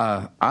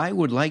 I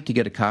would like to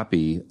get a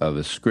copy of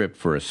a script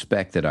for a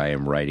spec that I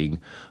am writing.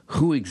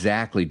 Who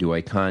exactly do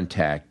I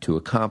contact to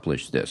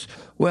accomplish this?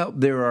 Well,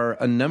 there are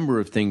a number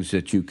of things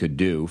that you could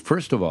do.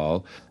 First of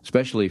all,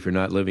 especially if you're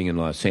not living in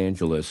Los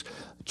Angeles,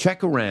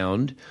 check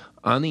around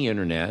on the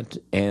internet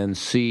and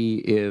see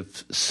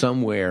if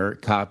somewhere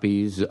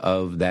copies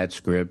of that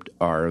script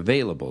are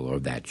available, or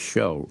that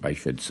show, I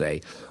should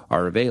say,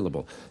 are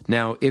available.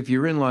 Now, if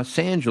you're in Los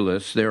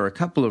Angeles, there are a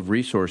couple of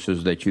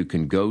resources that you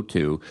can go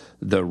to.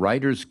 The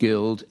Writers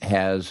Guild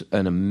has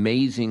an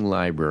amazing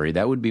library.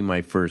 That would be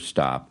my first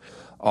stop.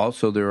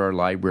 Also, there are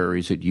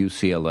libraries at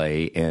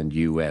UCLA and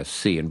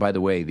USC. And by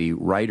the way, the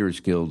Writers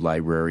Guild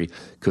Library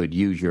could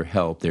use your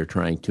help. They're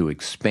trying to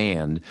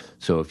expand.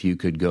 So if you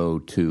could go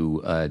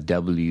to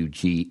WGA.org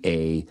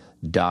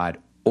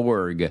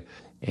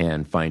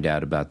and find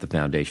out about the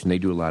foundation. They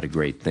do a lot of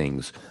great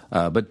things.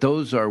 But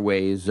those are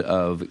ways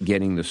of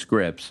getting the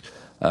scripts.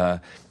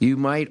 You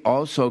might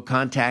also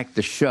contact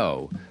the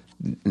show.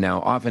 Now,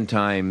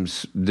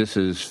 oftentimes, this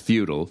is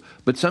futile,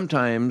 but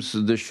sometimes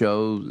the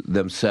show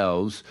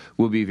themselves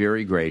will be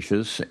very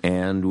gracious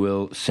and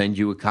will send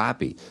you a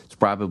copy. It's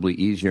probably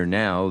easier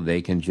now.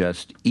 They can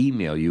just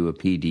email you a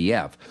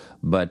PDF.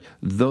 But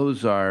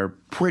those are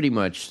pretty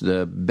much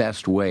the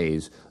best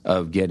ways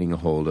of getting a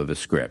hold of a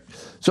script.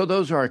 So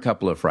those are a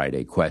couple of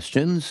Friday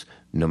questions,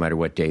 no matter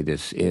what day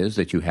this is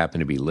that you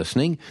happen to be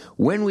listening.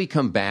 When we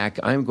come back,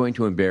 I'm going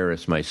to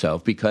embarrass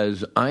myself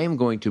because I am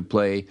going to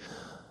play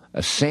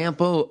a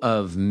sample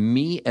of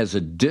me as a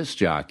disc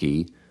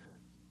jockey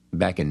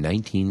back in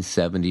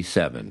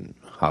 1977.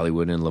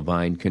 Hollywood and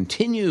Levine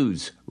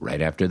continues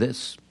right after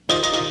this.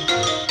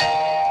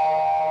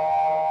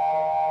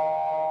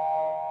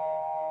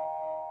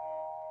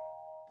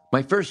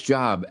 My first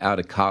job out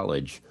of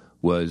college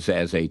was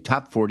as a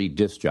top 40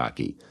 disc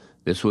jockey.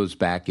 This was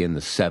back in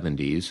the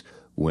 70s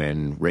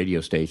when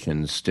radio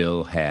stations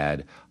still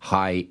had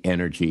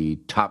high-energy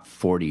top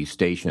 40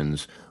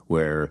 stations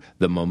where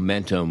the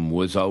momentum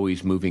was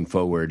always moving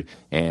forward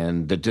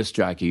and the disc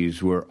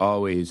jockeys were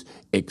always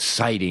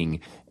exciting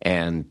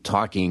and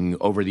talking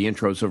over the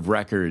intros of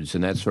records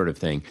and that sort of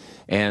thing.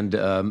 And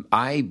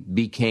I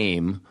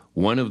became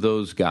one of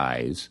those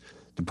guys.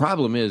 The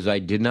problem is I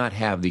did not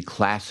have the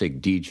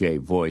classic DJ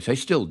voice. I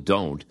still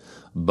don't,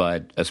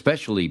 but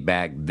especially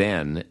back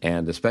then,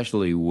 and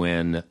especially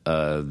when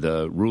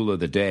the rule of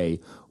the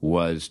day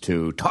was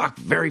to talk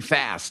very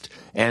fast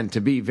and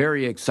to be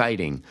very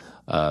exciting.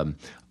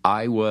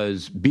 I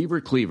was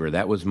Beaver Cleaver.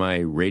 That was my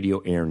radio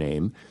air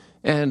name.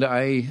 And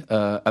I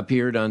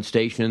appeared on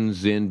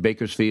stations in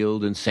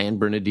Bakersfield and San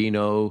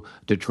Bernardino,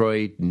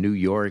 Detroit, New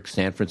York,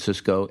 San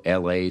Francisco,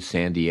 L.A.,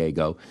 San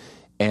Diego.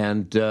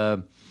 And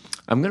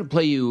I'm going to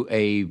play you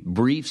a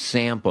brief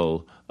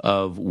sample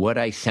of what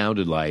I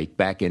sounded like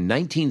back in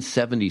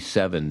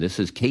 1977. This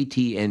is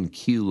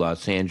KTNQ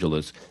Los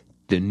Angeles,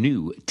 the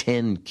new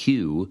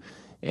 10Q.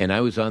 And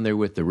I was on there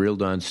with the Real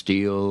Don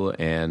Steele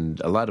and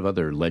a lot of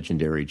other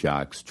legendary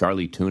jocks.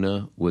 Charlie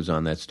Tuna was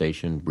on that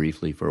station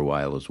briefly for a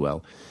while as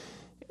well.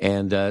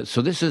 And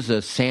so this is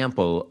a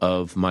sample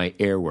of my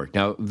air work.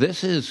 Now,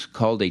 this is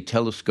called a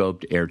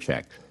telescoped air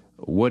check.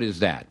 What is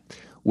that?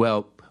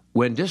 Well,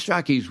 when disc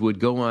jockeys would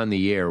go on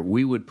the air,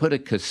 we would put a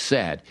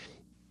cassette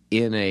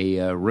in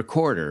a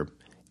recorder,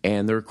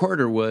 and the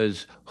recorder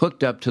was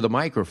hooked up to the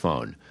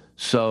microphone.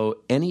 So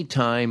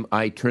anytime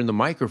I turned the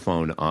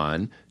microphone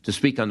on to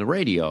speak on the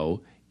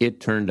radio, it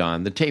turned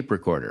on the tape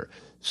recorder.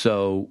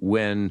 So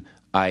when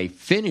I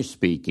finished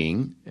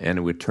speaking and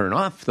it would turn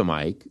off the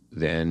mic,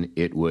 then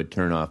it would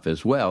turn off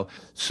as well.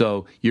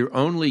 So you're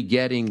only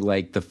getting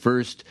like the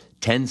first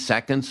 10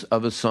 seconds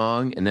of a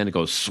song, and then it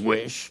goes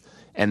swish,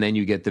 and then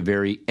you get the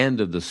very end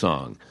of the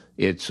song.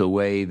 It's a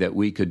way that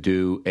we could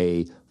do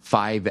a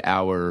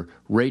 5-hour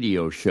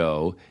radio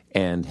show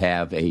and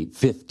have a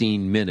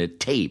 15-minute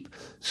tape.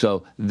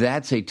 So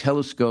that's a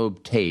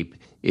telescope tape.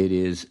 It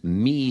is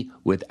me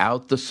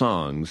without the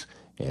songs.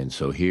 And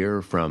so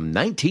here from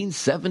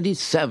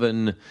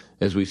 1977,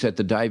 as we set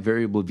the die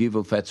variable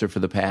Vivo Fetzer for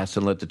the past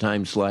and let the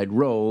time slide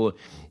roll,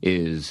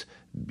 is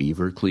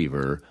Beaver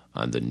Cleaver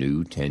on the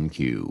new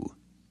 10Q.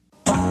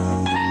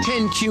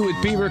 10Q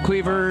with Beaver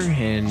Cleaver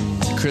and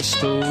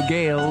Crystal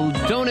Gale.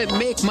 Don't it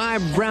make my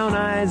brown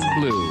eyes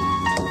blue?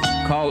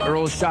 Call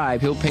Earl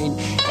Shive. He'll paint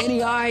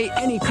any eye,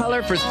 any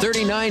color for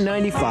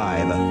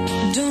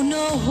 $39.95. Don't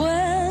know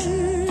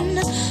when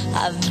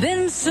I've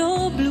been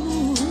so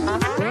blue.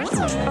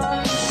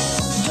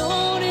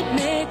 Don't it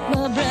make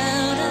my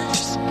brown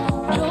eyes?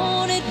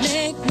 Don't it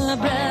make my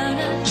brown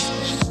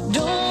eyes?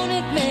 Don't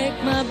it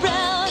make my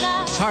brown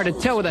eyes? It's hard to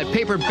tell with that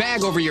paper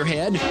bag over your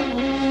head.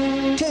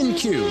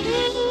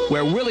 10Q,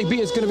 where Willie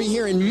B is going to be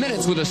here in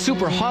minutes with a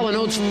Super Hall &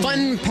 Oates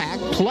Fun Pack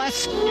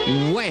plus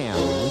Wham.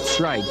 That's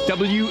right,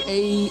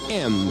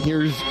 W-A-M.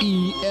 Here's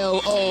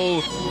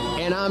E-L-O,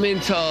 and I'm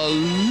into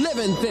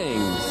living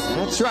things.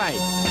 That's right.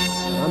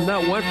 I'm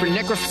not one for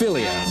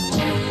necrophilia.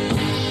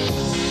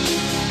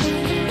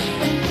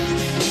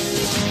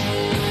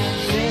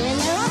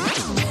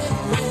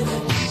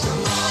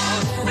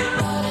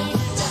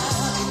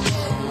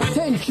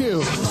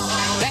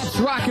 That's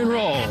rock and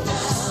roll.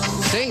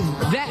 See,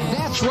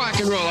 that's rock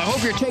and roll. I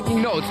hope you're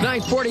taking notes.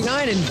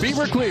 9:49 and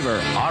Beaver Cleaver.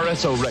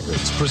 RSO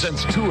Records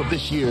presents 2 of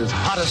this year's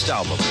hottest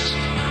albums.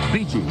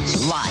 Bee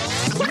Gees live.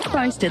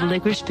 First at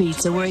Licorice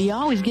Pizza, where you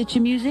always get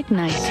your music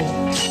nicer.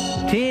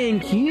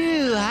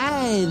 10Q,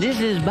 hi, this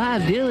is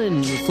Bob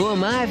Dylan. Before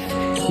my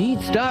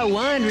feet start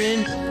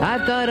wandering, I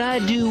thought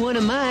I'd do one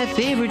of my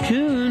favorite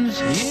tunes.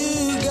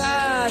 You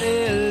got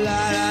a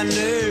lot of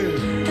nerve.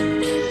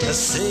 I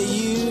say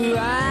you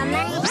are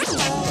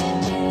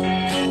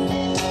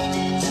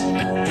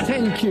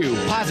 10Q,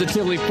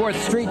 positively 4th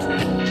Street.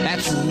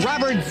 That's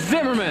Robert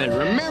Zimmerman.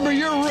 Remember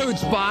your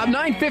roots, Bob.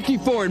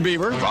 954 in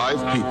Beaver.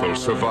 5 people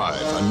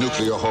survived a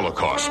nuclear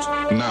holocaust.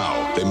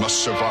 Now they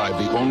must survive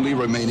the only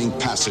remaining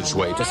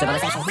passageway to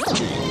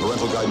civilization.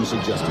 Parental guidance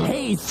suggested.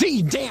 Hey,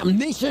 see,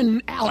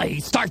 Damnation Alley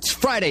starts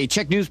Friday.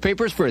 Check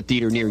newspapers for a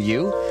theater near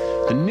you.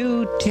 The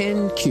new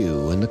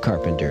 10Q and the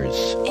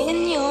Carpenters.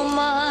 In your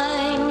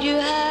mind, you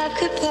have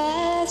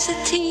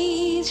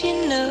capacities,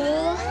 you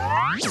know.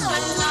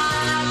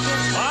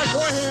 Go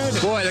ahead.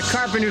 Boy, the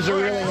Carpenters are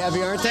really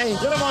heavy, aren't they?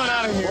 Get them on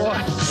out of here. Boy.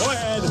 Go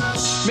ahead.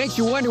 Makes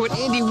you wonder what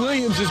Andy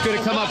Williams is going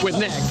to come up with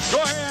next.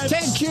 Go ahead.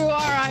 10Q, all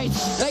right.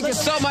 Thank you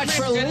so much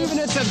for leaving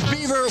it to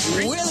Beaver.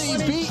 Willie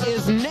B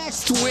is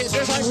next with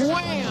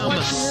Wham.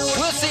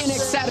 We'll see you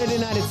next Saturday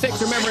night at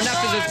 6. Remember,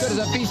 enough is as good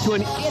as a feast to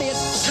an idiot.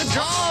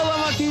 All the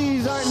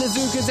monkeys aren't in the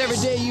zoo because every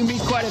day you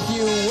meet quite a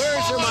few.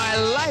 Words are my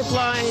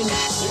lifeline.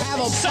 Have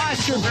a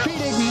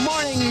posture-beating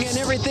morning and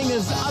everything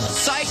is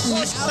uptight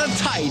and out of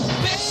tight.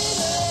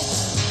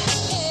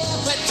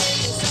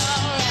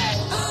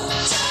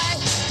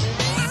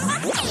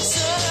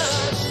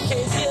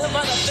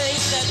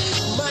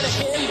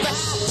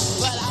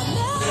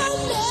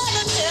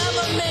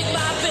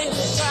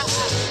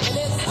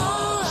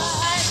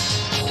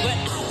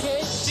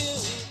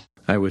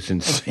 I was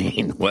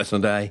insane,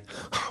 wasn't I?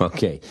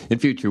 Okay. In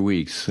future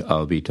weeks,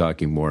 I'll be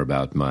talking more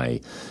about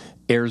my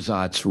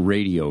ersatz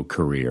radio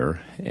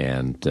career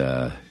and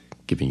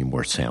giving you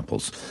more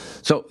samples.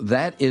 So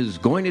that is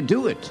going to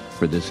do it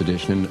for this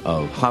edition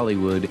of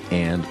Hollywood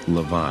and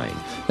Levine.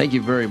 Thank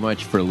you very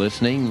much for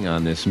listening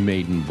on this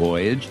maiden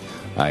voyage.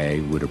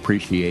 I would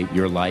appreciate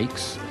your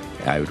likes.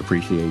 I would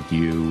appreciate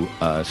you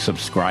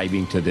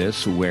subscribing to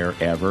this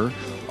wherever.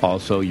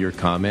 Also, your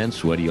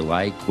comments. What do you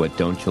like? What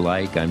don't you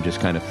like? I'm just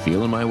kind of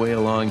feeling my way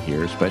along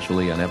here,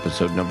 especially on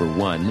episode number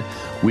 1.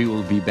 We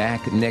will be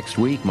back next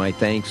week. My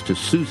thanks to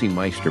Susie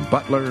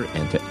Meister-Butler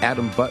and to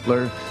Adam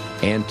Butler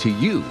and to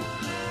you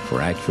for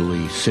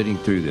actually sitting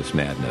through this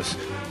madness.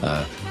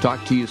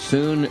 Talk to you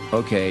soon.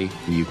 Okay,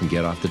 you can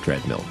get off the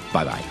treadmill.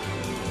 Bye-bye.